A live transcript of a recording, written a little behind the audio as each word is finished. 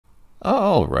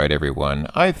Alright everyone,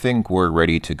 I think we're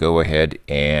ready to go ahead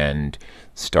and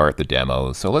start the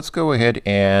demo. So let's go ahead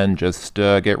and just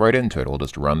get right into it. We'll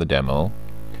just run the demo.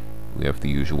 We have the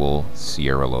usual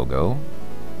Sierra logo.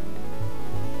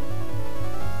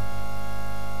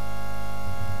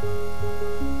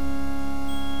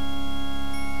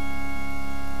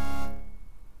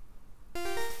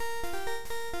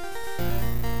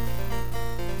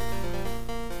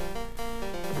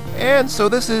 And so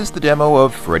this is the demo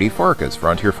of Freddy Pharkas,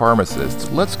 Frontier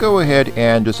Pharmacist. Let's go ahead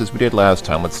and, just as we did last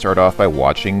time, let's start off by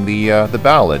watching the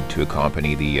ballad to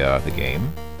accompany the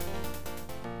game.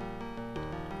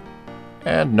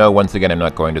 And no, once again, I'm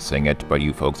not going to sing it, but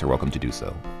you folks are welcome to do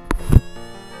so.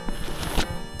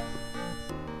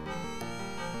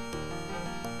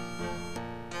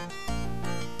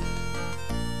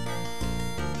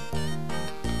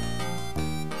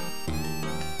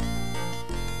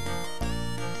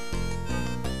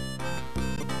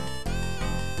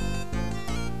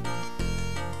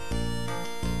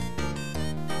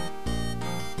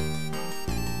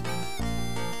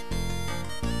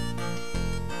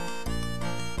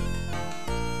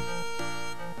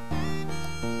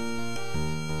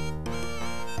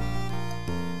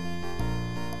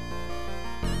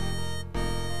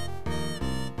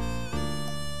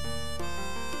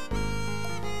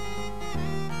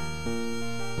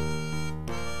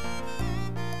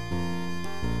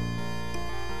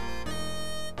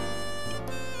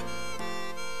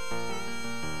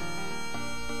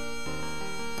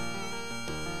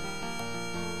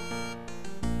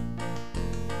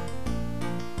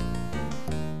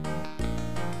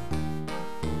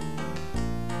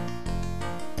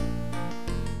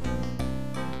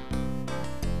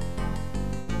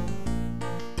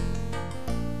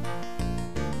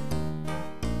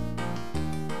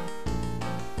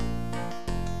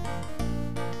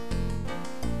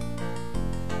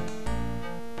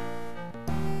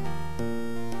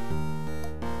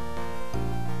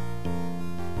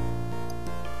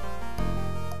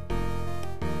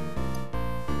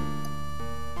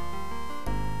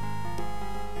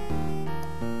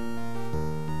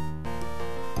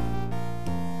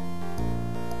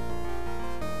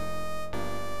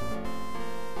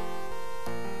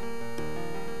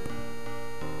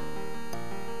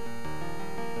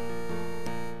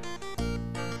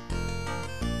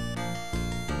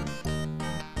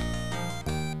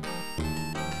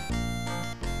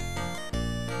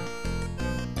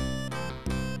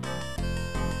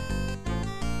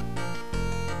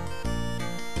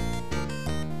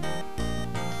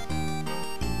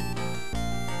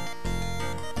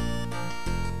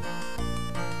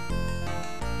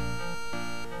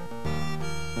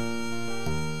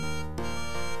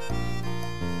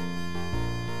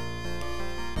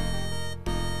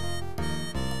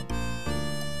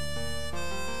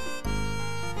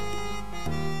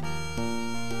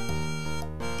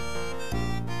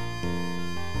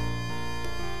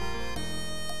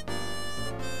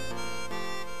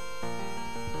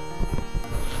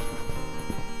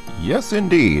 Yes,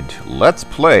 indeed. Let's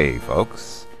play,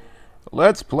 folks.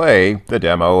 Let's play the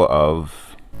demo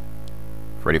of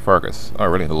Freddy Pharkas. Oh,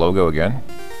 really? The logo again?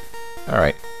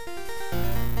 Alright.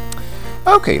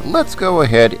 Okay, let's go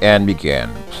ahead and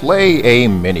begin. Play a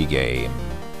minigame.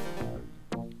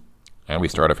 And we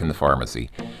start off in the pharmacy.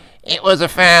 It was a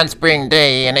fine spring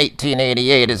day in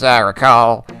 1888, as I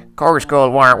recall. Course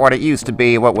gold weren't what it used to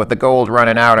be, what with the gold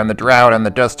running out and the drought and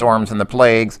the dust storms and the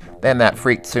plagues, then that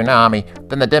freak tsunami,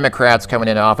 then the Democrats coming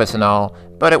into office and all,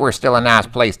 but it were still a nice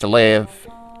place to live.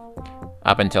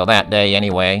 Up until that day,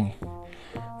 anyway.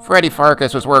 Freddy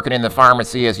Pharkas was working in the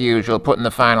pharmacy as usual, putting the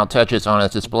final touches on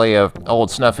his display of Old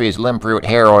Snuffy's Limp Root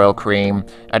Hair Oil Cream,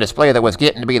 a display that was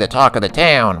getting to be the talk of the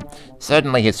town.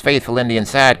 Suddenly, his faithful Indian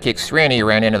sidekick Smithie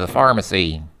ran into the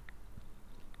pharmacy.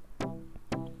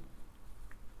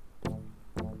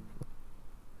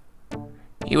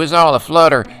 He was all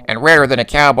aflutter and redder than a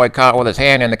cowboy caught with his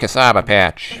hand in the cassava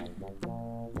patch.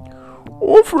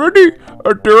 Oh, Freddy,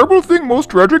 a terrible thing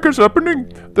most tragic is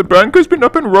happening. The bank has been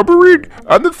up and robberied,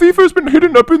 and the thief has been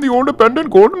hidden up in the old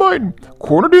abandoned gold mine.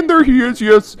 Cornered in there he is,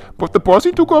 yes, but the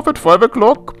posse took off at 5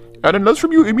 o'clock, and unless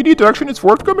from you immediate action is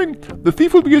forthcoming, the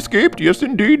thief will be escaped, yes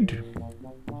indeed.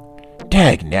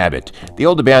 Dag nabbit. The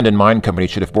old abandoned mine company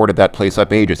should have boarded that place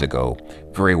up ages ago.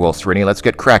 Very well, Srini, let's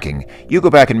get cracking. You go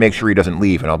back and make sure he doesn't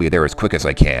leave, and I'll be there as quick as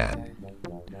I can.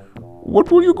 What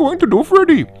were you going to do,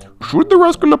 Freddy? Shoot the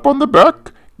rascal up on the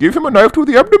back, give him a knife to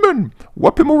the abdomen,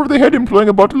 whap him over the head employing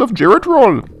a bottle of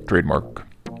Geritol. Trademark.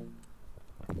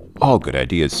 All good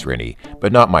ideas, Srini,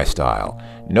 but not my style.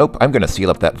 Nope, I'm gonna seal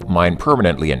up that mine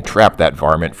permanently and trap that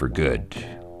varmint for good.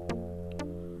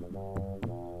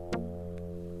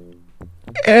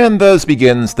 And thus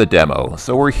begins the demo.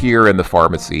 So we're here in the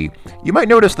pharmacy. You might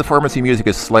notice the pharmacy music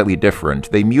is slightly different.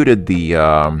 They muted the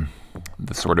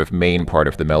sort of main part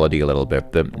of the melody a little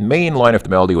bit. The main line of the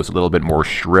melody was a little bit more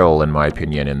shrill, in my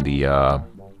opinion, in the,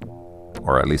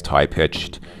 or at least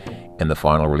high-pitched in the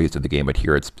final release of the game, but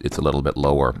here it's a little bit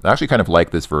lower. I actually kind of like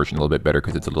this version a little bit better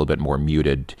because it's a little bit more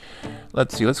muted.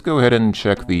 Let's see, let's go ahead and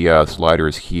check the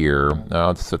sliders here.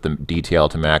 Let's set the detail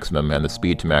to maximum and the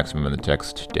speed to maximum and the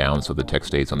text down so the text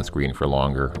stays on the screen for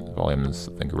longer. Volume's,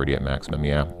 I think, already at maximum,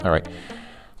 yeah. Alright,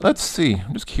 let's see,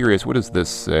 I'm just curious, what does this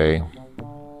say?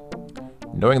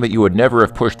 Knowing that you would never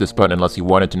have pushed this button unless you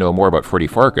wanted to know more about Freddy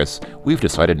Pharkas, we've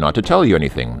decided not to tell you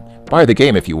anything. Buy the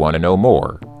game if you want to know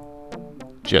more.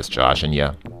 Just joshing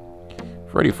ya.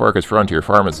 Freddy Pharkas Frontier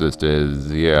Pharmacist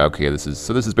is... yeah, okay, this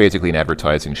is basically an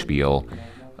advertising spiel.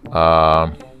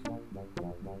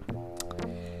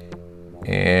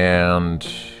 And...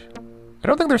 I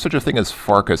don't think there's such a thing as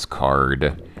Pharkas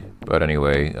card. But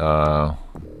anyway,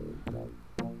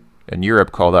 in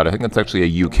Europe, call that... I think that's actually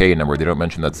a UK number. They don't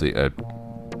mention that's a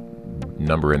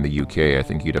number in the UK. I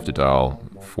think you'd have to dial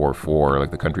 44,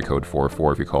 like the country code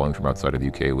 44 if you're calling from outside of the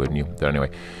UK, wouldn't you? But anyway...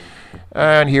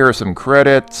 and here are some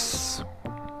credits.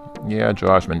 Yeah,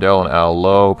 Josh Mandel and Al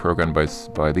Lowe, programmed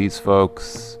by these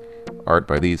folks, art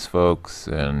by these folks,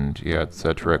 and yeah,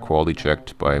 etc. Quality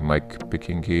checked by Mike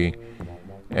Bikinki,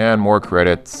 and more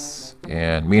credits.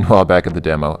 And meanwhile, back at the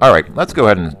demo. All right, let's go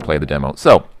ahead and play the demo.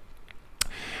 So,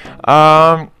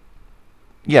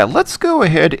 yeah, let's go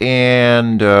ahead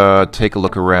and take a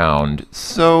look around.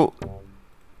 So,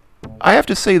 I have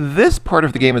to say, this part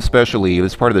of the game especially,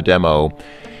 this part of the demo,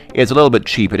 is a little bit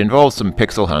cheap. It involves some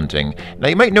pixel hunting. Now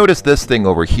you might notice this thing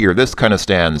over here. This kind of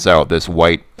stands out, this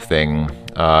white thing.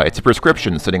 It's a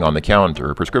prescription sitting on the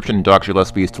counter. Prescription Dr.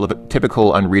 Gillespie's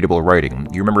typical unreadable writing.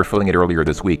 You remember filling it earlier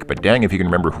this week, but dang if you can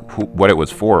remember what it was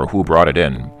for or who brought it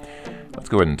in. Let's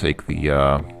go ahead and take the,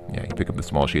 yeah, you pick up the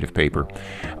small sheet of paper.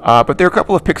 But there are a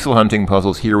couple of pixel hunting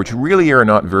puzzles here which really are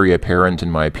not very apparent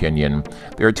in my opinion.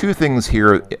 There are two things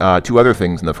here, two other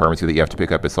things in the pharmacy that you have to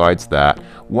pick up besides that.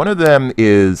 One of them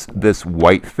is this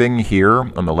white thing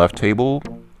here on the left table.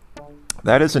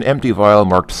 That is an empty vial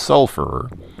marked sulfur.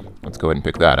 Let's go ahead and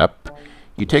pick that up.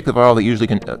 You take the vial that usually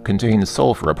contains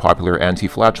sulfur, a popular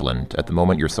anti-flatulent. At the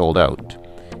moment you're sold out.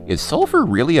 Is sulfur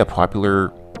really a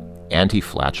popular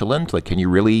anti-flatulent? Like, can you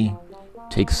really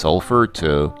take sulfur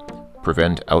to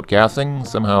prevent outgassing?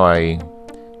 Somehow I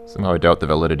doubt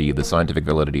the scientific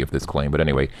validity of this claim. But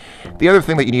anyway, the other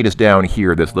thing that you need is down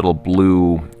here, this little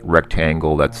blue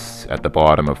rectangle that's at the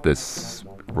bottom of this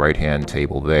right-hand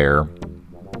table there.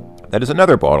 That is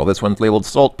another bottle. This one's labeled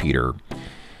saltpeter.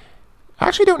 I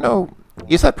actually don't know.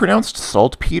 Is that pronounced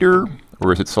saltpeter?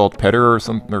 Or is it saltpeter or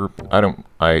something? Or I don't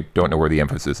know where the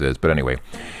emphasis is. But anyway,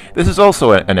 this is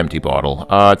also an empty bottle.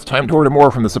 It's time to order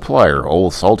more from the supplier,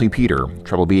 old Salty Peter.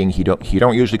 Trouble being, he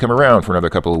don't usually come around for another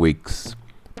couple of weeks.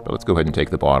 But let's go ahead and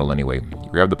take the bottle anyway. You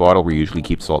grab the bottle, we usually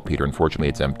keep saltpeter. Unfortunately,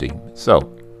 it's empty. So,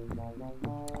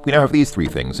 we now have these three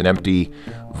things. An empty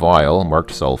vial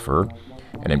marked sulfur,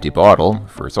 an empty bottle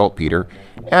for saltpeter,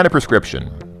 and a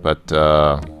prescription. But,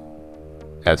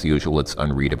 as usual, it's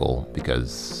unreadable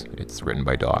because it's written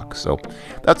by Doc. So,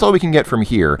 that's all we can get from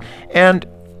here. And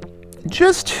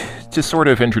just to sort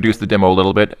of introduce the demo a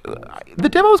little bit, the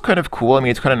demo is kind of cool. I mean,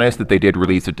 it's kind of nice that they did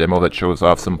release a demo that shows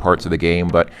off some parts of the game,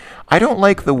 but I don't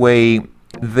like the way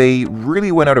they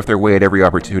really went out of their way at every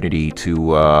opportunity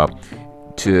to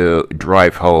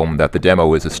drive home that the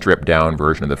demo is a stripped-down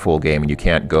version of the full game and you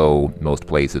can't go most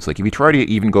places. Like, if you try to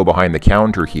even go behind the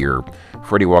counter here,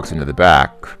 Freddy walks into the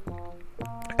back,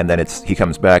 and then he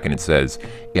comes back and it says,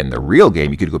 in the real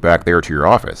game, you could go back there to your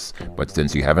office. But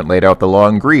since you haven't laid out the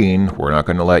long green, we're not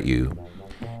going to let you.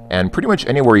 And pretty much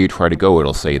anywhere you try to go,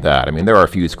 it'll say that. I mean, there are a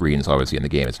few screens, obviously, in the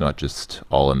game. It's not just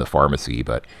all in the pharmacy.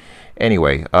 But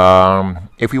anyway,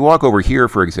 if we walk over here,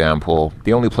 for example,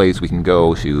 the only place we can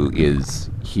go to is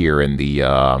here in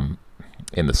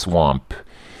the swamp.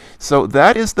 So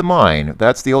that is the mine.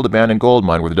 That's the old abandoned gold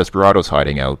mine where the Desperado's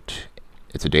hiding out.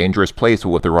 It's a dangerous place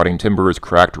with the rotting timbers,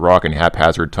 cracked rock, and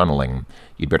haphazard tunneling.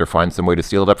 You'd better find some way to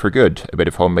seal it up for good. A bit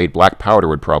of homemade black powder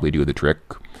would probably do the trick.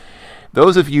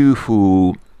 Those of you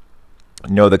who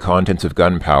know the contents of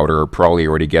gunpowder probably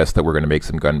already guessed that we're going to make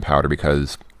some gunpowder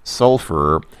because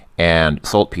sulfur and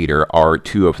saltpeter are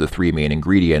two of the three main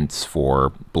ingredients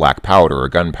for black powder or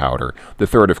gunpowder. The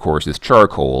third, of course, is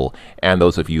charcoal, and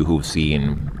those of you who've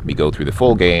seen me go through the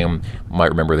full game might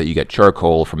remember that you get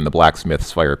charcoal from the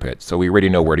blacksmith's fire pit, so we already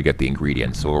know where to get the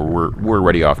ingredients, so we're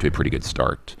already off to a pretty good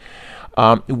start.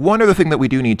 One other thing that we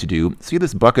do need to do, see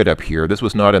this bucket up here? This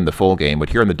was not in the full game, but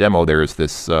here in the demo there's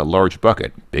this large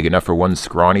bucket, big enough for one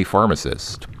scrawny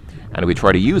pharmacist. And if we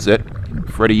try to use it,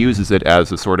 Freddy uses it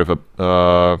as a sort of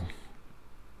a,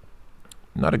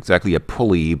 not exactly a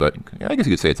pulley, but I guess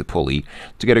you could say it's a pulley,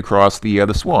 to get across the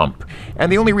swamp.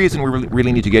 And the only reason we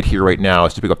really need to get here right now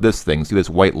is to pick up this thing. See this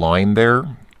white line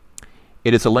there?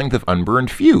 It is a length of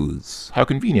unburned fuse. How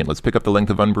convenient. Let's pick up the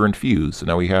length of unburned fuse. So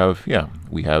now we have, yeah,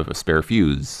 we have a spare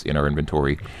fuse in our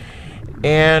inventory.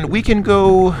 And we can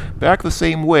go back the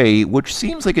same way, which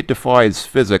seems like it defies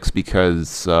physics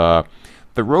because the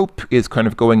rope is kind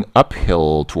of going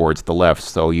uphill towards the left.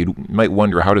 So you might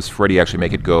wonder, how does Freddy actually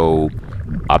make it go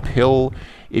uphill?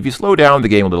 If you slow down the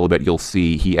game a little bit, you'll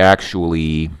see he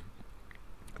actually...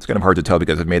 It's kind of hard to tell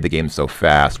because I've made the game so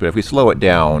fast, but if we slow it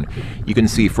down, you can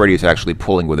see Freddy's actually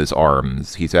pulling with his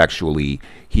arms. He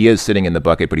is sitting in the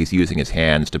bucket, but he's using his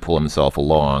hands to pull himself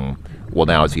along. Well,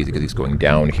 now it's easy because he's going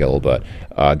downhill, but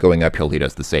going uphill he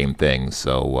does the same thing.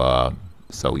 So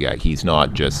yeah, he's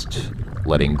not just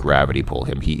letting gravity pull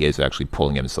him. He is actually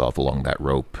pulling himself along that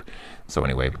rope. So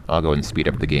anyway, I'll go ahead and speed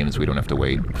up the game so we don't have to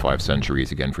wait 5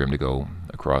 centuries again for him to go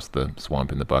across the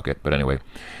swamp in the bucket. But anyway...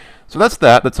 So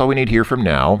that's all we need here for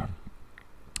now.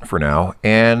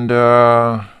 And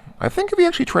I think if we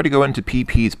actually try to go into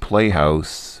PP's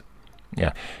Playhouse,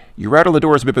 yeah, you rattle the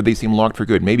doors a bit, but they seem locked for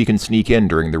good. Maybe you can sneak in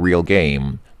during the real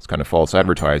game. It's kind of false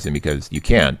advertising because you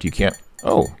can't.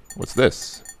 Oh, what's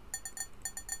this?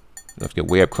 You have to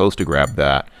get way up close to grab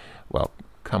that. Well,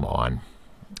 come on.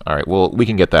 All right, well, we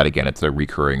can get that again. It's a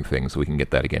recurring thing, so we can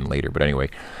get that again later. But anyway,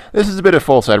 this is a bit of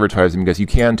false advertising because you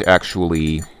can't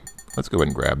actually... Let's go ahead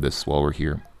and grab this while we're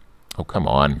here. Oh, come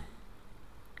on.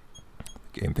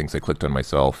 The game thinks I clicked on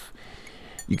myself.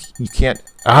 You can't...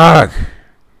 Ah!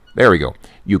 There we go.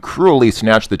 You cruelly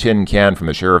snatched the tin can from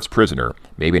the sheriff's prisoner.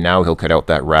 Maybe now he'll cut out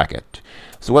that racket.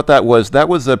 So what that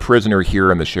was a prisoner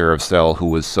here in the sheriff's cell who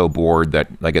was so bored that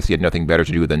I guess he had nothing better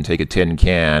to do than take a tin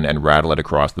can and rattle it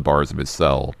across the bars of his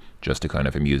cell just to kind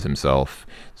of amuse himself.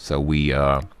 So we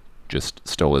just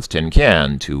stole his tin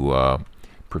can to...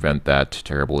 prevent that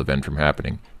terrible event from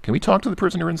happening. Can we talk to the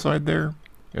prisoner inside there?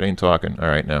 It ain't talking. All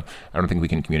right, no. I don't think we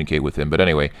can communicate with him. But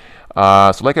anyway,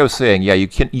 so like I was saying, yeah, you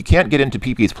can't get into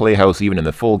PP's Playhouse even in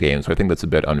the full game, so I think that's a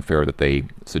bit unfair that they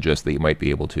suggest that you might be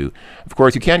able to. Of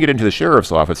course, you can get into the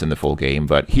sheriff's office in the full game,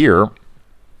 but here,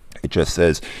 it just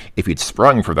says, if you'd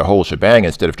sprung for the whole shebang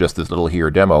instead of just this little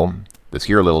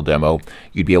little demo,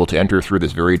 you'd be able to enter through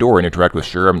this very door and interact with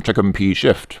Sheriff Chickum P.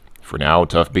 Shift. For now,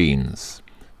 tough beans.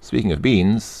 Speaking of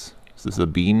beans, is this a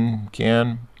bean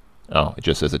can? Oh, it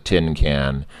just says a tin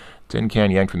can. Tin can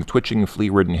yanked from the twitching,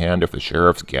 flea-ridden hand of the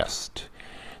sheriff's guest.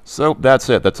 So that's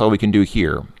it. That's all we can do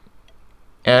here.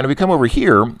 And if we come over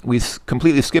here, we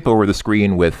completely skip over the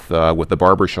screen with the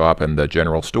barber shop and the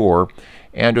general store,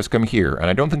 and just come here.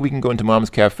 And I don't think we can go into Mom's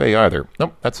Cafe either.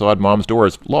 Nope, that's odd. Mom's door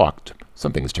is locked.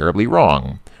 Something's terribly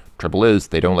wrong. Trouble is,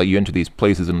 they don't let you into these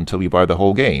places until you buy the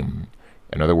whole game.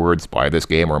 In other words, buy this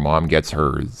game or Mom gets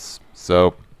hers.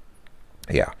 So,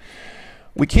 yeah.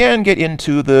 We can get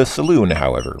into the saloon,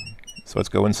 however. So let's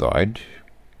go inside.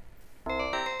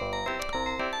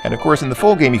 And of course, in the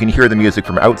full game, you can hear the music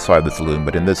from outside the saloon,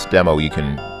 but in this demo, you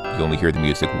only hear the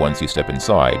music once you step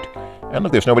inside. And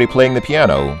look, there's nobody playing the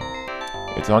piano.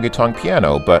 It's a honky-tonk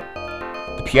piano, but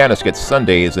the pianist gets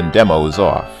Sundays and demos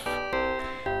off.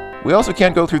 We also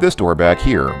can't go through this door back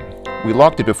here. We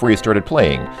locked it before you started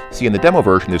playing. See, in the demo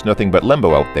version, there's nothing but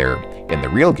limbo out there. In the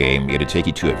real game, it'd take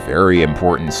you to a very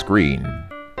important screen.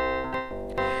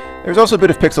 There's also a bit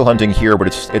of pixel hunting here, but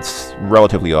it's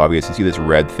relatively obvious. You see this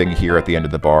red thing here at the end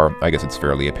of the bar? I guess it's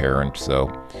fairly apparent, so...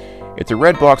 It's a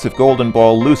red box of Golden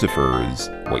Ball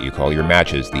Lucifers, what you call your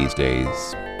matches these days.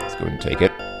 Let's go ahead and take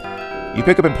it. You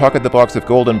pick up and pocket the box of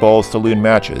Golden Ball saloon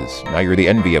matches. Now you're the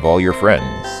envy of all your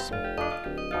friends.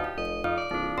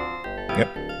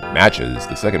 Yep. Matches,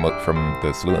 the second from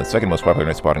the saloon, the second most popular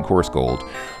night spot in Course Gold.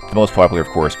 The most popular, of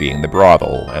course, being the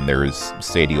brothel, and there's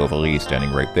Sadie Overly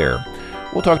standing right there.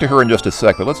 We'll talk to her in just a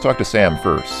sec, but let's talk to Sam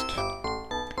first.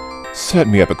 Set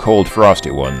me up a cold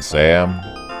frosty one, Sam.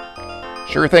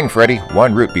 Sure thing, Freddy.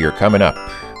 1 root beer coming up.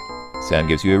 Sam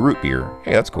gives you a root beer.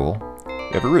 Hey, that's cool.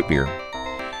 You have a root beer.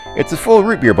 It's a full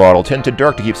root beer bottle, tinted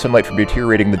dark to keep sunlight from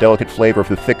deteriorating the delicate flavor of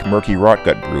the thick, murky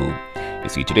rotgut brew. You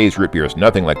see, today's root beer is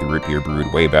nothing like the root beer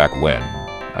brewed way back when.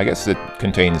 I guess it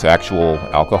contains actual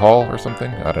alcohol or something?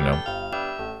 I don't know.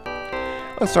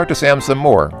 Let's talk to Sam some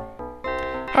more.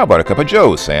 How about a cup of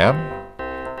Joe, Sam?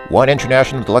 1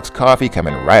 International Deluxe coffee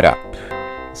coming right up.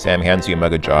 Sam hands you a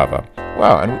mug of Java.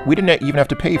 Wow, and we didn't even have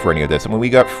to pay for any of this. I mean, we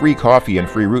got free coffee and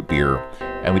free root beer,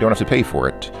 and we don't have to pay for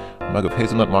it. Mug of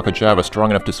hazelnut maca java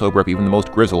strong enough to sober up even the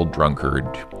most grizzled drunkard.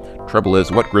 Trouble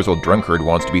is, what grizzled drunkard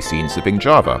wants to be seen sipping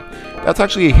java? That's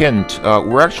actually a hint.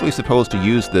 We're actually supposed to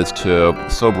use this to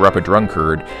sober up a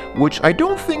drunkard, which I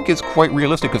don't think is quite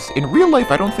realistic, because in real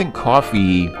life I don't think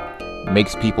coffee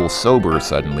makes people sober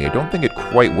suddenly. I don't think it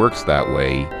quite works that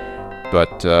way.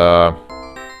 But, oh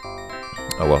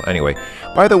well, anyway.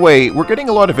 By the way, we're getting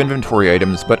a lot of inventory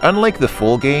items, but unlike the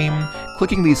full game,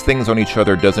 clicking these things on each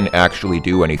other doesn't actually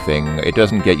do anything. It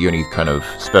doesn't get you any kind of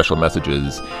special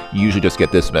messages. You usually just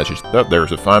get this message, oh,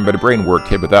 there's a fine bit of brain work,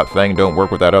 kid, but that thing don't work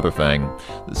with that other thing.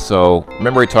 So,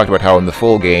 remember I talked about how in the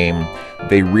full game,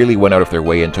 they really went out of their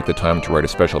way and took the time to write a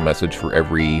special message for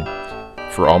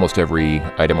almost every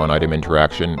item-on-item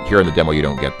interaction. Here in the demo you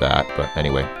don't get that, but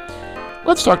anyway.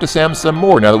 Let's talk to Sam some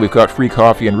more now that we've got free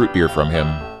coffee and root beer from him.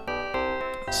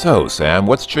 So, Sam,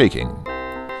 what's shaking?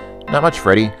 Not much,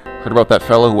 Freddy. Heard about that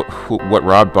fellow what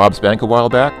robbed Bob's bank a while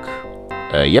back?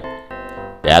 Yep.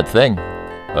 Bad thing.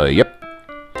 Yep.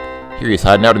 Here he's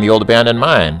hiding out in the old abandoned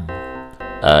mine.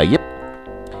 Yep.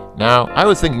 Now, I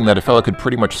was thinking that a fellow could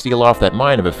pretty much seal off that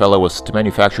mine if a fellow was to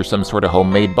manufacture some sort of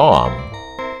homemade bomb.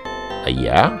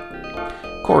 Yeah?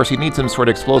 Of course, he'd need some sort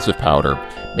of explosive powder.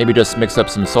 Maybe just mix up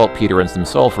some saltpeter and some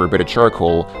sulfur, a bit of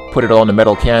charcoal, put it all in a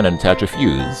metal can and attach a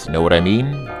fuse. Know what I mean?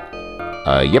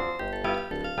 Yep.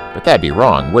 But that'd be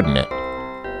wrong, wouldn't it?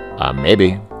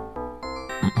 Maybe.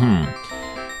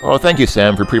 Well, thank you,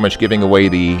 Sam, for pretty much giving away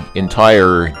the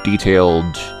entire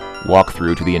detailed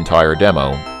walkthrough to the entire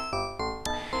demo.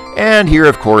 And here,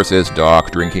 of course, is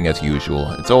Doc, drinking as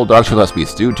usual. It's old Dr. Gillespie,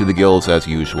 stewed to the gills as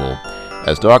usual.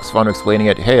 As Doc's fond of explaining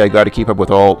it, hey, I gotta keep up with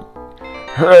all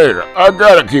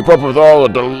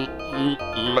the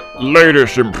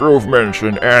latest improvements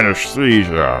in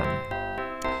anesthesia.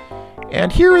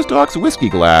 And here is Doc's whiskey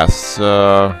glass,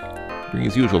 drinking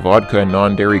his usual vodka and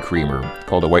non-dairy creamer,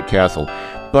 called a White Castle.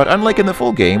 But unlike in the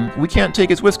full game, we can't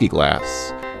take his whiskey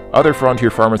glass. Other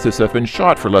Frontier pharmacists have been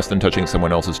shot for less than touching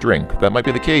someone else's drink. That might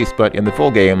be the case, but in the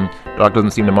full game, Doc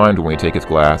doesn't seem to mind when we take his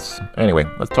glass. Anyway,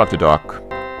 let's talk to Doc.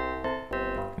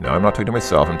 No, I'm not talking to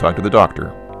myself, I'm talking to the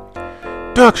doctor.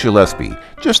 Doc Gillespie,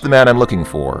 just the man I'm looking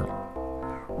for.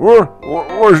 What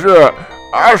was that?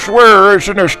 I swear it's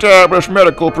an established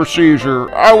medical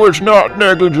procedure. I was not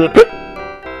negligent.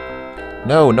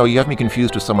 No, you have me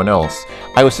confused with someone else.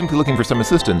 I was simply looking for some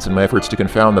assistance in my efforts to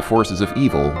confound the forces of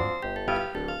evil.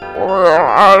 Well,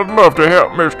 I'd love to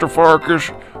help, Mr.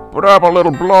 Pharkas, but I'm a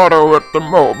little blotto at the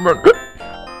moment.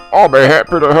 I'll be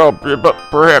happy to help you, but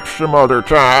perhaps some other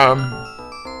time.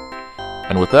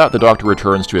 And with that, the doctor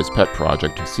returns to his pet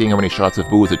project, seeing how many shots of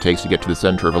booze it takes to get to the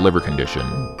center of a liver condition.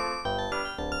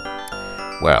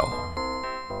 Well,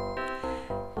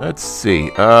 let's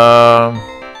see. I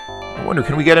wonder,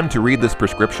 can we get him to read this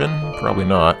prescription? Probably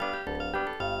not.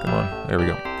 Come on, there we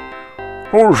go.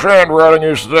 Whose handwriting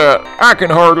is that? I can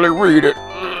hardly read it.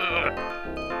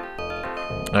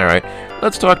 Alright,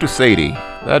 let's talk to Sadie.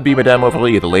 That'd be Madame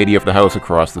Bovary, the lady of the house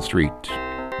across the street.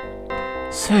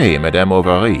 Say, Madame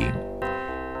Bovary.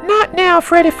 Not now,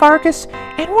 Freddy Pharkas,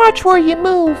 and watch where you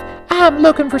move. I'm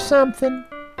looking for something.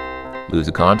 Lose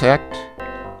a contact?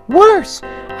 Worse,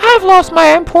 I've lost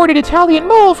my imported Italian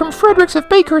mole from Fredericks of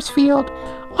Bakersfield.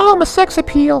 All my sex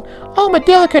appeal, all my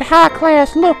delicate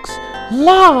high-class looks,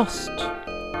 lost.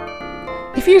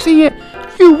 If you see it,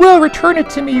 you will return it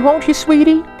to me, won't you,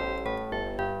 sweetie?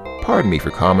 Pardon me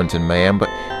for commenting, ma'am, but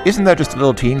isn't that just a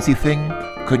little teensy thing?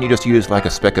 Couldn't you just use like a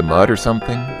speck of mud or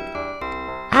something?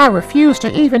 I refuse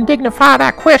to even dignify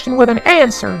that question with an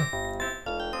answer.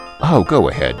 Oh, go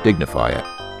ahead, dignify it.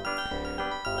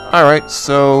 Alright,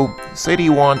 so Sadie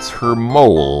wants her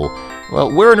mole.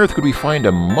 Well, where on earth could we find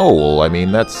a mole? I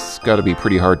mean, that's gotta be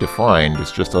pretty hard to find.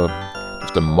 It's just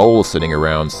a mole sitting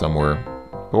around somewhere.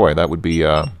 Boy, that would be,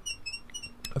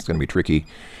 that's gonna be tricky.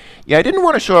 Yeah, I didn't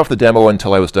want to show off the demo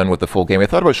until I was done with the full game. I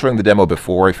thought about showing the demo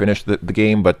before I finished the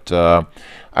game, but I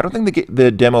don't think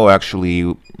the demo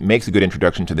actually makes a good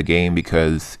introduction to the game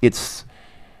because it's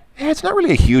not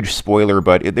really a huge spoiler,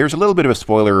 but there's a little bit of a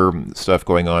spoiler stuff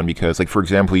going on because, like, for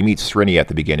example, you meet Srini at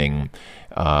the beginning,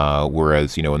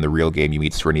 whereas, you know, in the real game you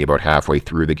meet Srini about halfway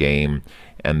through the game,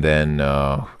 and then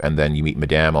you meet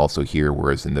Madame also here,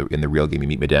 whereas in the real game you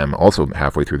meet Madame also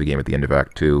halfway through the game at the end of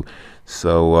Act 2.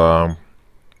 So,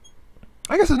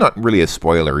 I guess it's not really a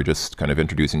spoiler, just kind of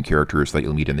introducing characters that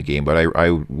you'll meet in the game, but I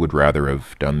would rather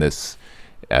have done this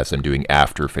as I'm doing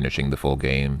after finishing the full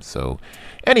game. So,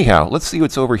 anyhow, let's see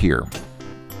what's over here.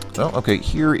 Oh, okay,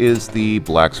 here is the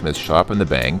blacksmith shop and the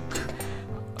bank.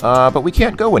 But we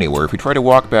can't go anywhere. If we try to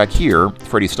walk back here,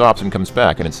 Freddy stops and comes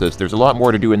back, and it says there's a lot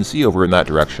more to do and see over in that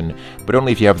direction, but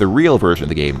only if you have the real version of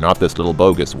the game, not this little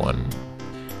bogus one.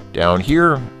 Down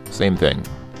here, same thing.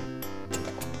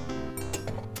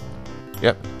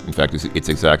 Yep, in fact, it's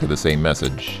exactly the same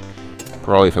message.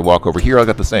 Probably if I walk over here, I'll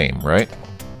get the same, right?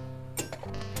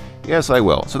 Yes, I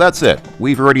will. So that's it.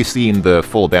 We've already seen the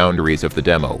full boundaries of the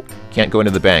demo. Can't go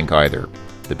into the bank either.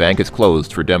 The bank is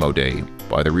closed for demo day.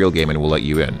 Buy the real game and we'll let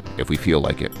you in, if we feel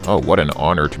like it. Oh, what an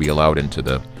honor to be allowed into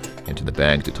the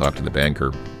bank to talk to the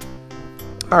banker.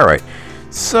 Alright,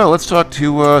 so let's talk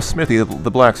to Smithie,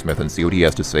 the blacksmith, and see what he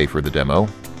has to say for the demo.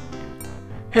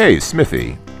 Hey,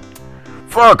 Smithie.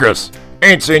 Pharkas,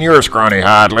 ain't seen your scrawny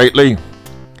hide lately.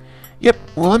 Yep,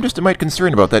 well, I'm just a mite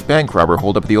concerned about that bank robber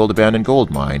holed up at the old abandoned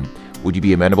gold mine. Would you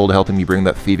be amenable to helping me bring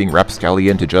that thieving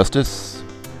rapscallion to justice?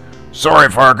 Sorry,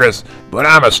 Pharkas, but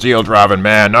I'm a steel-driving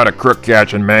man, not a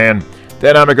crook-catching man.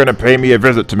 Then I'm gonna pay me a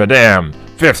visit to Madame.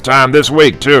 5th time this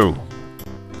week, too.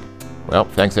 Well,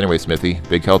 thanks anyway, Smithie.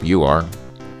 Big help you are.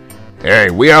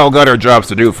 Hey, we all got our jobs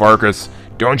to do, Pharkas.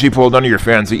 Don't you pull none of your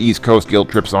fancy East Coast guilt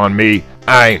trips on me.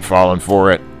 I ain't falling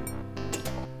for it.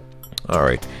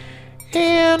 Alright.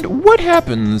 And what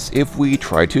happens if we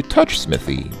try to touch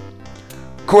Smithie?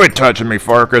 Quit touching me,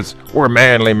 Pharkas. We're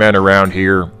manly men around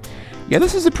here. Yeah,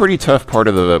 this is a pretty tough part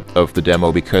of the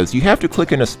demo because you have to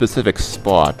click in a specific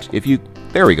spot.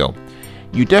 There we go.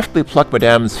 You deftly pluck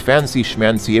Madame's fancy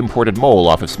schmancy imported mole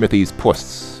off of Smithie's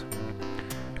puss.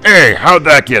 Hey, how'd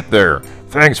that get there?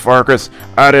 Thanks, Pharkas.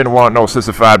 I didn't want no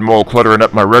sissified mole cluttering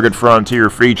up my rugged frontier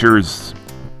features.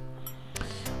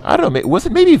 I don't know, was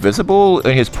it maybe visible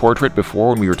in his portrait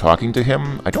before when we were talking to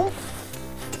him? I don't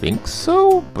think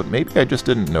so, but maybe I just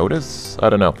didn't notice. I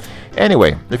don't know.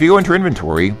 Anyway, if you go into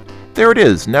inventory, there it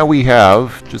is. Now we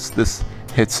have just this,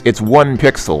 it's 1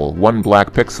 pixel, 1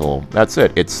 black pixel. That's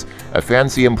it. It's a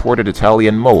fancy imported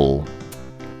Italian mole.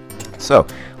 So,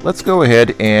 let's go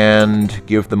ahead and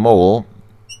give the mole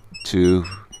to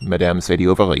Madame Sadie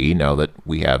Overy now that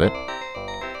we have it.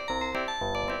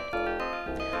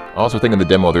 I also think in the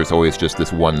demo there's always just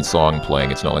this one song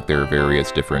playing. It's not like there are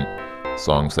various different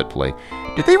songs that play.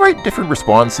 Did they write different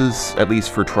responses, at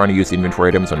least for trying to use inventory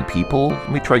items on people?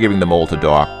 Let me try giving the mole to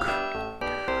Doc.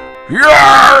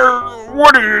 Yeah!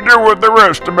 What do you do with the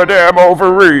rest of Madame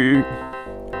Overy?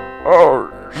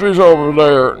 Oh, she's over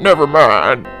there. Never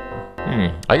mind.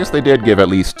 I guess they did give at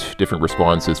least different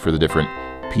responses for the different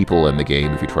people in the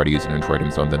game if you try to use inventory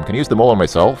items on them. Can I use the mole on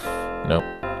myself? No.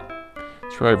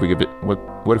 Let's try if we give it...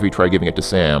 What if we try giving it to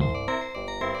Sam?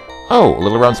 Oh, a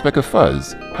little round speck of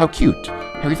fuzz. How cute.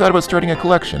 Have you thought about starting a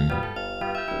collection?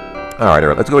 Alright,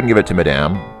 let's go ahead and give it to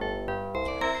Madame.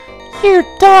 You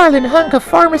darling hunk of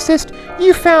pharmacist,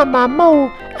 you found my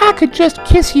mole. I could just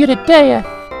kiss you to death.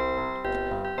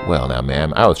 Well now,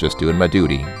 ma'am, I was just doing my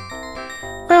duty.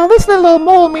 Well, this little old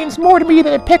mole means more to me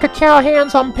than a peck of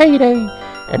cowhands on payday.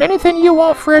 And anything you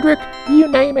want, Frederick, you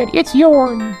name it, it's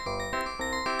yourn.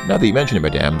 Now that you mention it,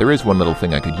 Madame, there is one little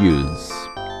thing I could use.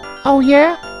 Oh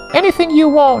yeah? Anything you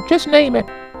want, just name it.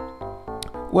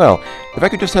 Well, if I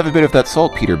could just have a bit of that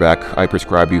saltpeter back I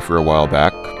prescribed you for a while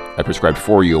back,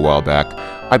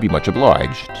 I'd be much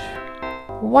obliged.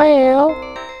 Well,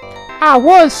 I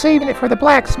was saving it for the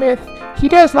blacksmith. He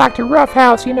does like to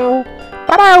roughhouse, you know.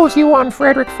 But I owes you one,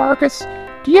 Frederick Pharkas.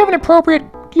 Do you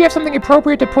have something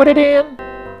appropriate to put it in?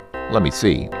 Let me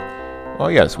see. Oh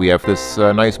yes, we have this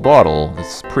nice bottle,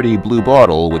 this pretty blue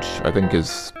bottle, which I think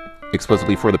is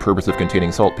explicitly for the purpose of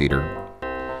containing saltpeter.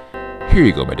 Here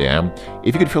you go, Madame.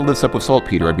 If you could fill this up with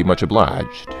saltpeter, I'd be much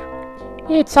obliged.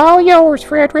 It's all yours,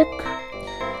 Frederick.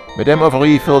 Madame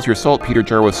Overy fills your saltpeter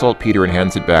jar with saltpeter and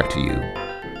hands it back to you.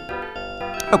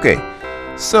 Okay,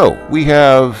 so we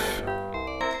have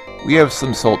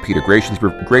some saltpeter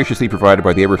graciously provided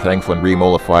by the ever-thankful and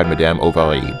re-mollified Madame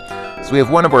Overy. So we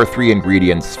have one of our 3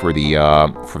 ingredients for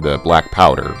the black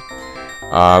powder.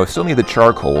 We still need the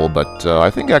charcoal, but I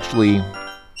think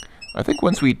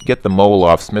once we get the mole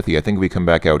off Smithie, I think we come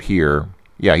back out here.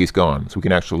 Yeah, he's gone, so we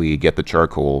can actually get the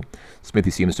charcoal.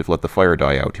 Smithie seems to have let the fire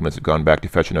die out. He must have gone back to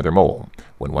fetch another mole.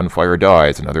 When one fire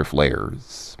dies, another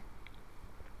flares.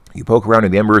 You poke around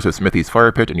in the embers of Smithie's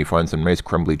fire pit, and you find some nice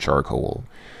crumbly charcoal.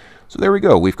 So there we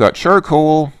go. We've got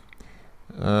charcoal.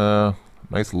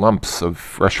 Nice lumps of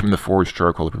fresh from the forge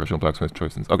charcoal, the professional blacksmith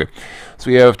choices. Okay,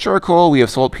 so we have charcoal, we have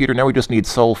saltpeter, now we just need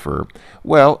sulfur.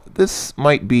 Well, this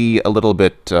might be a little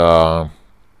bit, yeah,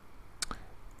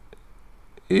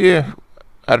 I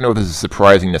don't know if this is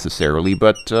surprising necessarily,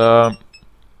 but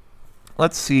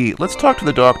let's see. Let's talk to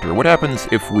the doctor. What happens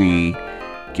if we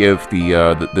give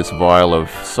this vial of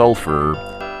sulfur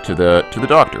to the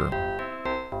doctor?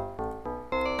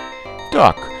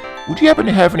 Doc, would you happen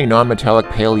to have any non-metallic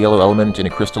pale yellow element in a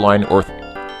crystalline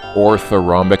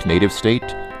orthorhombic native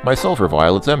state? My sulfur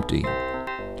vial is empty.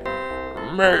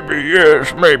 Maybe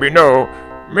yes, maybe no.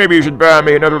 Maybe you should buy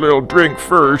me another little drink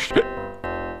first.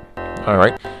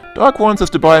 Alright, Doc wants us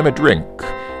to buy him a drink.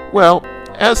 Well,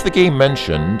 as the game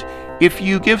mentioned, if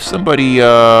you give somebody,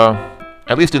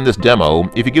 at least in this demo,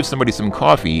 if you give somebody some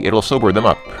coffee, it'll sober them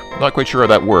up. Not quite sure how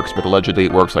that works, but allegedly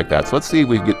it works like that. So let's see if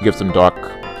we give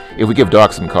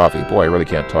Doc some coffee. Boy, I really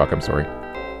can't talk, I'm sorry.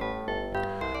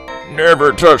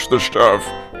 Never touch the stuff.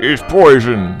 It's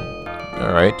poison.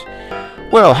 Alright.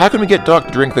 Well, how can we get Doc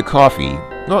to drink the coffee?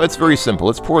 Well, it's very simple.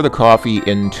 Let's pour the coffee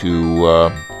into,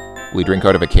 will he drink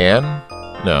out of a can?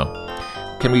 No.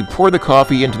 Can we pour the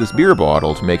coffee into this beer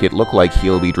bottle to make it look like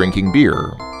he'll be drinking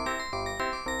beer?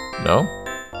 No?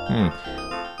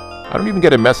 I don't even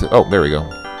get a message. Oh, there we go.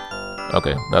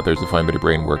 Okay, now there's a fine bit of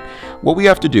brain work. What we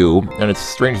have to do, and it's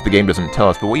strange that the game doesn't tell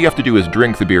us, but what you have to do is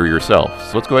drink the beer yourself.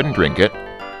 So let's go ahead and drink it.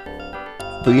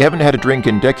 Though you haven't had a drink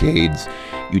in decades,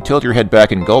 you tilt your head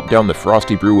back and gulp down the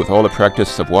frosty brew with all the practice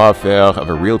savoir-faire of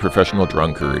a real professional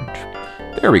drunkard.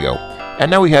 There we go.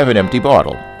 And now we have an empty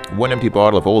bottle. One empty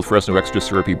bottle of Old Fresno Extra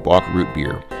Syrupy Bock Root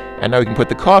Beer. And now we can put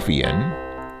the coffee in.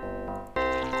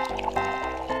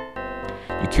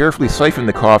 You carefully siphon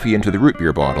the coffee into the root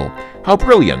beer bottle. How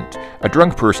brilliant! A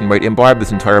drunk person might imbibe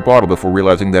this entire bottle before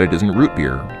realizing that it isn't root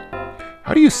beer.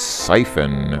 How do you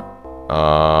siphon?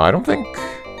 I don't think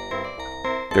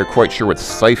they're quite sure what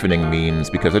siphoning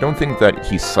means, because I don't think that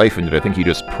he siphoned it. I think he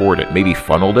just poured it. Maybe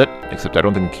funneled it, except I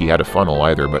don't think he had a funnel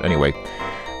either, but anyway.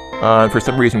 For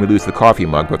some reason we lose the coffee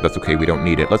mug, but that's okay, we don't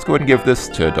need it. Let's go ahead and give this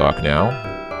to Doc now.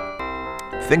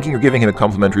 Thinking you're giving him a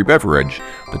complimentary beverage,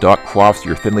 the Doc quaffs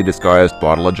your thinly disguised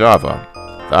bottle of Java.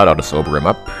 That ought to sober him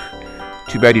up.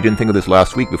 Too bad you didn't think of this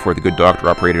last week before the good doctor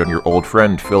operated on your old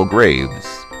friend, Phil Graves.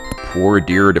 Poor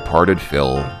dear departed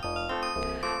Phil.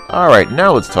 Alright,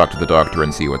 now let's talk to the doctor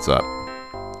and see what's up.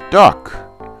 Doc!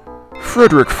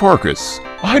 Freddy Pharkas,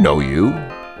 I know you.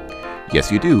 Yes,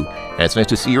 you do, and it's nice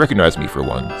to see you recognize me for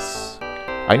once.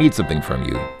 I need something from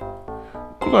you.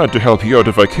 Glad to help you out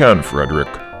if I can, Frederick.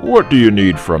 What do you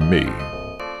need from me?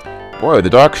 Boy,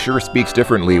 the Doc sure speaks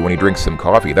differently when he drinks some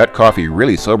coffee. That coffee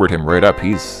really sobered him right up.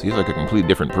 He's like a completely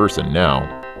different person now.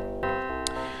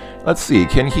 Let's see,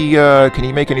 can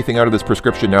he make anything out of this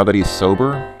prescription now that he's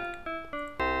sober?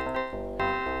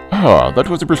 Ah, that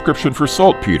was a prescription for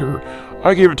saltpeter.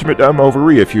 I gave it to Madame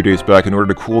Overy a few days back in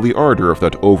order to cool the ardor of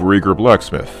that overeager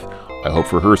blacksmith. I hope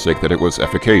for her sake that it was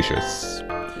efficacious.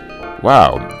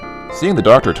 Wow, seeing the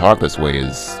doctor talk this way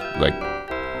is, like,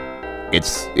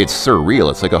 it's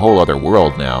surreal. It's like a whole other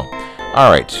world now.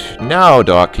 Alright, now,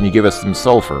 Doc, can you give us some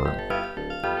sulfur?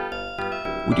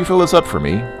 Would you fill this up for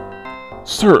me?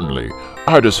 Certainly.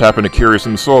 I just happen to carry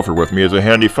some sulfur with me as a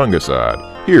handy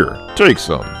fungicide. Here, take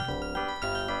some.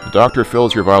 The doctor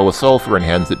fills your vial with sulfur and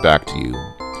hands it back to you.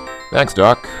 Thanks,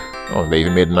 Doc. Oh, they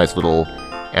even made a nice little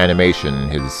animation.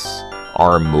 His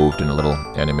arm moved in a little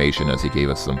animation as he gave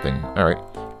us something. Alright.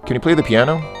 Can you play the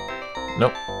piano?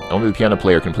 Nope. Only the piano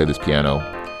player can play this piano.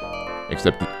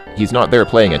 Except he's not there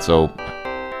playing it, so...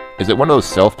 Is it one of those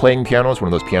self-playing pianos?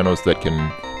 One of those pianos that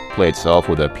can play itself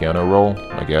with a piano roll,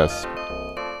 I guess?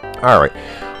 Alright.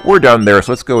 We're done there,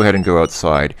 so let's go ahead and go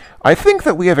outside. I think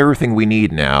that we have everything we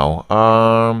need now.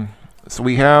 So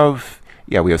we have...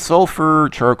 Yeah, we have sulfur,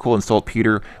 charcoal, and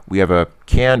saltpeter. We have a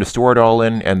can to store it all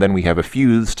in, and then we have a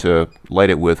fuse to light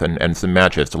it with, and some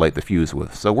matches to light the fuse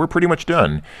with. So we're pretty much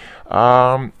done.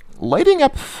 Lighting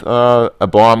up a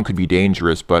bomb could be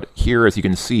dangerous, but here, as you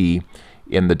can see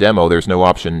in the demo, there's no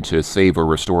option to save or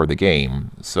restore the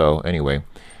game. So anyway,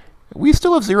 we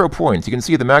still have 0 points. You can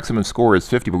see the maximum score is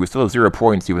 50, but we still have 0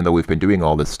 points even though we've been doing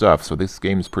all this stuff. So this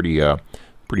game's pretty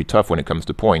tough when it comes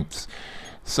to points.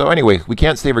 So anyway, we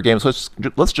can't save our game, so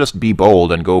let's just be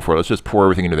bold and go for it. Let's just pour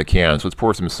everything into the can. So let's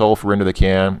pour some sulfur into the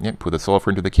can. Yep, put the sulfur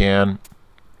into the can.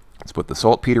 Let's put the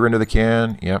saltpeter into the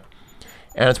can. Yep.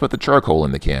 And let's put the charcoal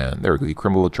in the can. There we go. You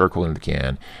crumble the charcoal into the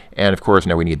can. And of course,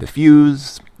 now we need the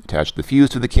fuse. Attach the fuse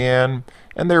to the can.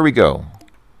 And there we go.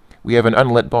 We have an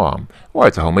unlit bomb. Why,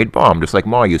 it's a homemade bomb, just like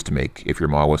Ma used to make, if your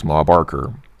Ma was Ma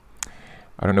Barker.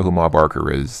 I don't know who Ma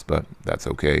Barker is, but that's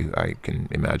okay, I can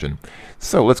imagine.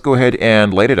 So let's go ahead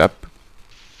and light it up.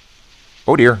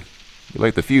 Oh dear, you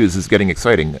light the fuse, this is getting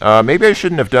exciting. Maybe I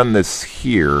shouldn't have done this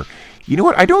here. You know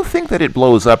what, I don't think that it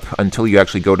blows up until you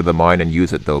actually go to the mine and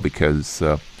use it though, because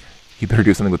you better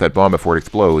do something with that bomb before it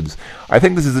explodes. I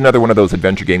think this is another one of those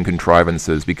adventure game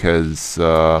contrivances because,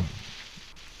 yeah,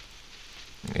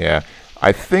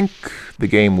 I think the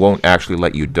game won't actually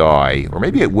let you die. Or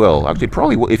maybe it will. Actually, it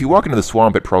probably will. If you walk into the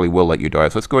swamp, it probably will let you die.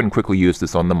 So let's go ahead and quickly use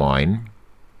this on the mine.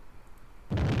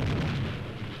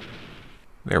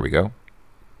 There we go.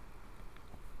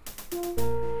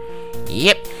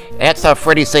 Yep, that's how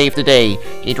Freddy saved the day.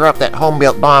 He dropped that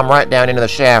home-built bomb right down into the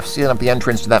shaft, sealing up the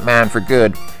entrance to that mine for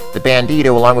good. The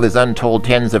bandito, along with his untold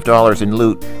tens of dollars in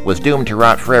loot, was doomed to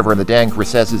rot forever in the dank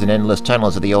recesses and endless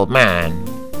tunnels of the old mine.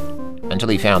 Until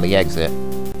he found the exit.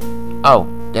 Oh,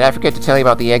 did I forget to tell you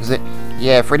about the exit?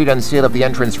 Yeah, Freddy done sealed up the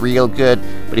entrance real good,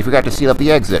 but he forgot to seal up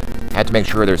the exit. Had to make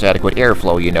sure there's adequate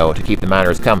airflow, you know, to keep the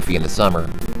miners comfy in the summer.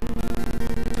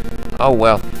 Oh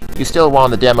well, you still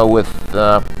won the demo with,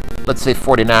 let's say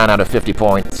 49 out of 50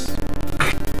 points.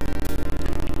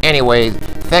 Anyway,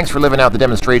 thanks for living out the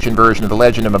demonstration version of the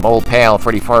legend of my old pal,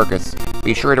 Freddy Pharkas.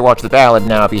 Be sure to watch the ballad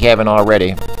now if you haven't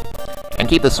already. And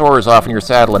keep the sores off in your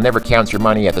saddle and never count your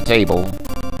money at the table.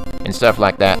 And stuff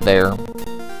like that there. What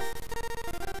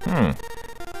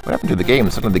happened to the game?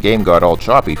 Suddenly the game got all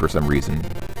choppy for some reason.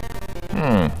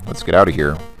 Let's get out of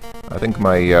here. I think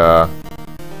my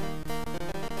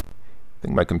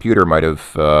computer might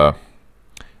have, I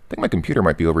think my computer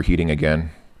might be overheating again.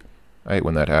 I hate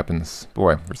when that happens.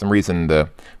 Boy, for some reason the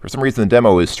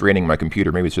demo is straining my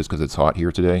computer. Maybe it's just because it's hot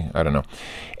here today. I don't know.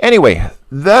 Anyway,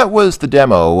 that was the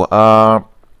demo.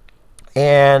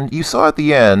 And you saw at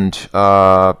the end,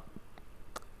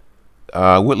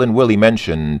 Whitland Willie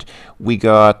mentioned we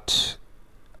got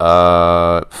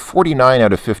 49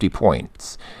 out of 50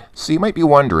 points. So you might be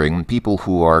wondering, people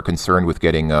who are concerned with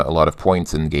getting a lot of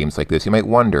points in games like this, you might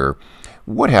wonder,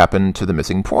 what happened to the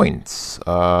missing points?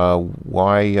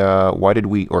 Why did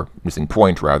we, or missing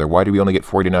point rather, why did we only get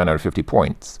 49 out of 50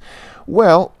 points?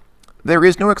 Well, there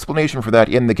is no explanation for that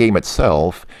in the game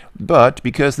itself, but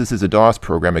because this is a DOS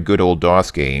program, a good old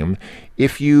DOS game,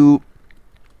 if you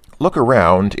look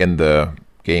around in the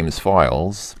game's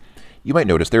files, you might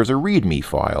notice there's a README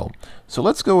file. So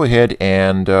let's go ahead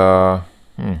and,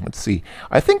 let's see.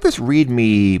 I think this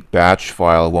README batch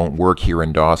file won't work here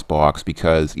in DOSBox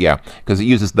because, because it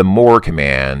uses the more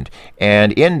command.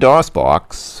 And in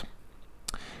DOSBox,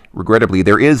 regrettably,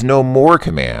 there is no more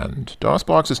command.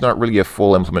 DOSBox is not really a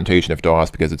full implementation of DOS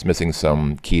because it's missing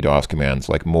some key DOS commands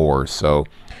like more. So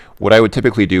what I would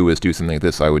typically do is do something like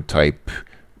this. I would type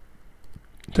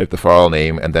the file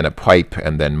name and then a pipe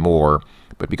and then more.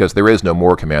 But because there is no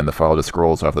more command, the file just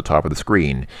scrolls off the top of the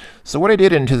screen. So what I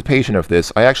did in anticipation of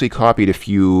this, I actually copied a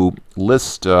few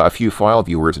file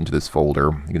viewers into this folder.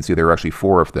 You can see there are actually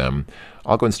 4 of them.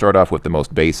 I'll go and start off with the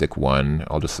most basic one.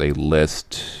 I'll just say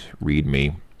list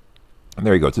readme. And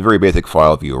there you go. It's a very basic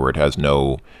file viewer. It has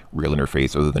no real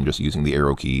interface other than just using the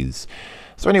arrow keys.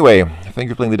 So anyway, thank you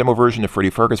for playing the demo version of Freddy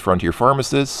Pharkas Frontier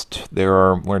Pharmacist. There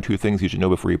are 1 or 2 things you should know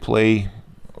before you play.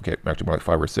 Okay, actually more like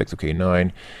 5 or 6. Okay,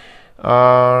 9.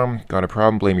 Got a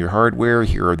problem, blame your hardware.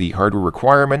 Here are the hardware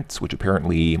requirements, which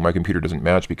apparently my computer doesn't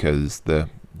match because the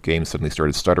game suddenly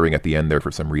started stuttering at the end there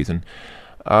for some reason.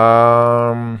 Here's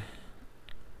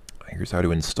how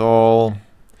to install.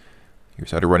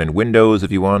 Here's how to run in Windows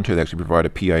if you want to. They actually provide a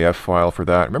PIF file for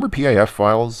that. Remember PIF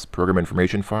files, program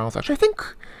information files? Actually,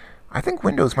 I think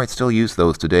Windows might still use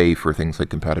those today for things like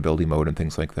compatibility mode and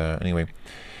things like that. Anyway.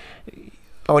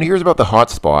 Oh, and here's about the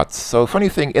hotspots. So, funny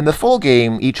thing, in the full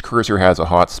game, each cursor has a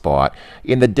hotspot.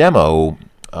 In the demo,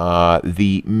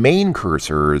 the main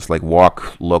cursors, like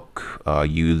walk, look,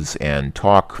 use, and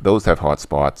talk, those have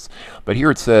hotspots. But here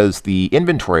it says the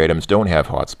inventory items don't have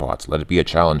hotspots. Let it be a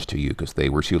challenge to you, because they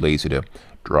were too lazy to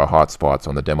draw hotspots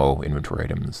on the demo inventory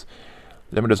items.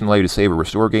 The demo doesn't allow you to save or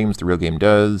restore games. The real game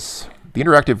does. The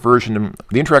interactive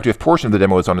portion of the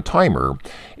demo is on a timer.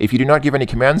 If you do not give any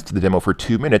commands to the demo for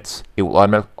 2 minutes, it will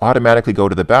automatically go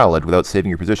to the ballad without saving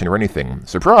your position or anything.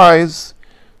 Surprise!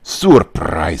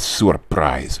 Surprise,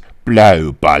 surprise,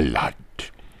 blau ballad.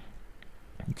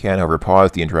 You can, however,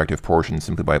 pause the interactive portion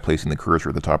simply by placing the cursor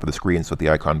at the top of the screen so that the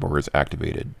icon bar is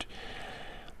activated.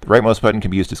 The right mouse button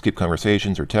can be used to skip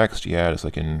conversations or text. Yeah, just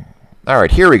like in...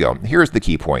 Alright, here we go. Here's the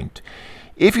key point.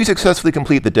 If you successfully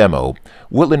complete the demo,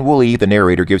 Whitland Woolley, the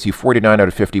narrator, gives you 49 out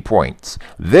of 50 points.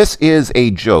 This is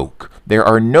a joke. There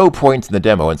are no points in the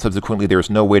demo, and subsequently there is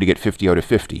no way to get 50 out of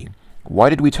 50. Why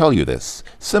did we tell you this?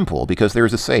 Simple, because there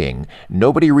is a saying,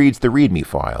 nobody reads the README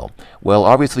file. Well,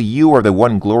 obviously you are the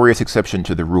one glorious exception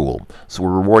to the rule, so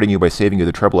we're rewarding you by saving you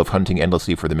the trouble of hunting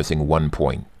endlessly for the missing 1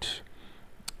 point.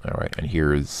 Alright, and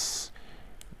here's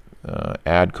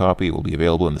ad copy. It will be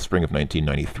available in the spring of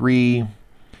 1993.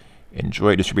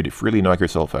 Enjoy it, distribute it freely, knock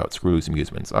yourself out. Screw loose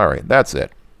amusements. Alright, that's it.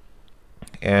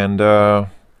 And,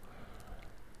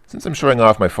 Since I'm showing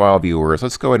off my file viewers,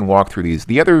 let's go ahead and walk through these.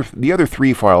 The other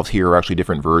 3 files here are actually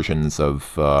different versions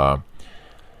of well,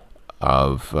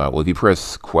 if you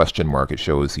press question mark, it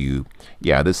shows you,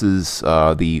 yeah, this is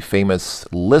the famous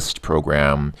list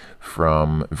program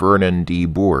from Vernon D.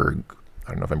 Bourg.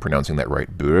 I don't know if I'm pronouncing that right,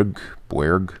 Bourg,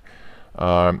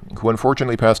 who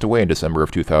unfortunately passed away in December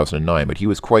of 2009, but he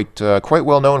was quite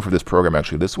well known for this program,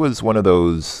 actually. This was one of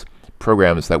those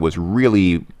programs that was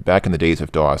really, back in the days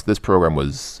of DOS, this program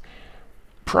was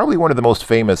probably one of the most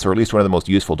famous, or at least one of the most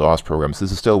useful DOS programs.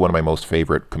 This is still one of my most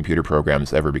favorite computer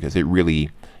programs ever because it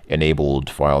really enabled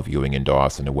file viewing in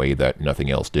DOS in a way that nothing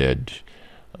else did.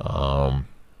 This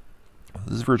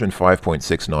is version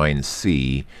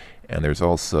 5.69C, and there's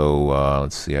also,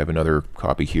 let's see, I have another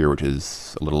copy here which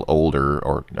is a little older,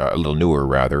 or a little newer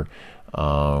rather.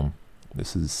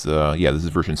 This is, yeah, this is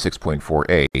version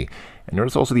 6.4A. And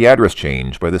notice also the address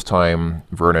change. By this time,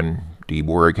 Vernon D.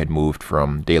 Bourg had moved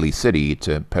from Daly City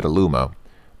to Petaluma,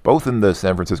 both in the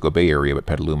San Francisco Bay Area, but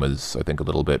Petaluma's, I think, a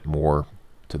little bit more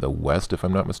to the west, if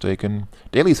I'm not mistaken.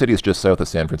 Daly City is just south of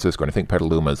San Francisco, and I think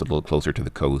Petaluma is a little closer to the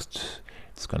coast.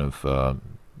 It's kind of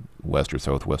west or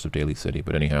southwest of Daly City,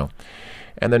 but anyhow.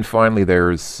 And then finally,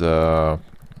 there's the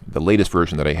latest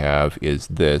version that I have is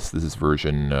this. This is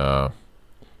version, yeah,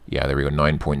 there we go,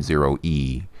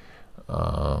 9.0E.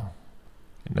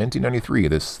 In 1993,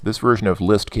 this version of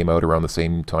List came out around the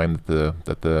same time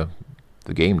that the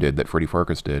game did, that Freddy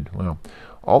Pharkas did. Wow.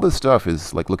 All this stuff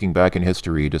is like looking back in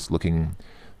history, just looking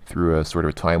through a sort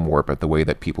of time warp at the way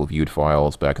that people viewed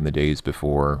files back in the days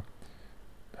before,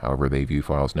 however they view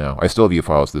files now. I still view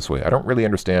files this way. I don't really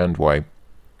understand why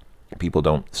people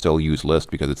don't still use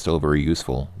List, because it's still very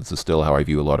useful. This is still how I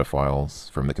view a lot of files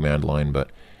from the command line, but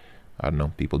I don't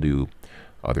know, people do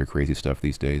other crazy stuff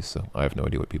these days, so I have no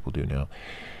idea what people do now.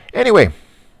 Anyway,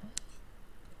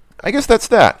 I guess that's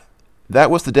that. That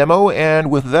was the demo,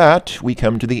 and with that, we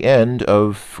come to the end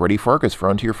of Freddy Pharkas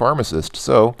Frontier Pharmacist.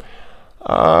 So,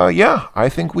 yeah, I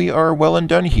think we are well and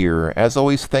done here. As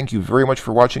always, thank you very much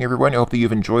for watching, everyone. I hope that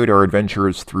you've enjoyed our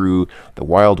adventures through the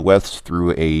Wild West,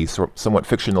 through a somewhat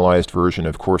fictionalized version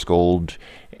of Coarse Gold,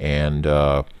 and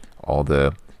all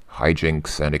the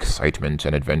hijinks and excitement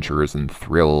and adventures and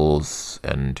thrills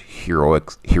and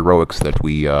heroics that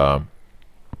we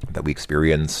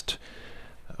experienced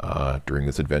during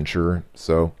this adventure.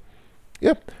 So,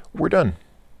 yeah, we're done.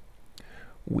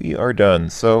 We are done.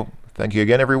 So, thank you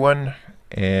again, everyone,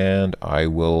 and I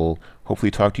will hopefully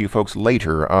talk to you folks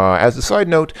later. As a side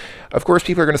note, of course,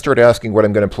 people are going to start asking what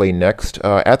I'm going to play next.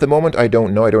 At the moment, I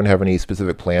don't know. I don't have any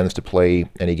specific plans to play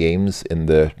any games in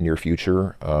the near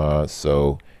future,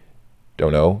 so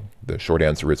don't know. The short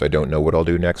answer is I don't know what I'll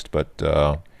do next, but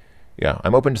yeah,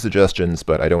 I'm open to suggestions,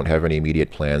 but I don't have any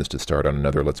immediate plans to start on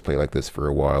another Let's Play like this for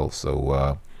a while,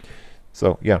 so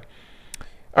yeah.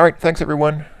 All right, thanks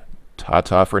everyone.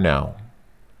 Ta-ta for now.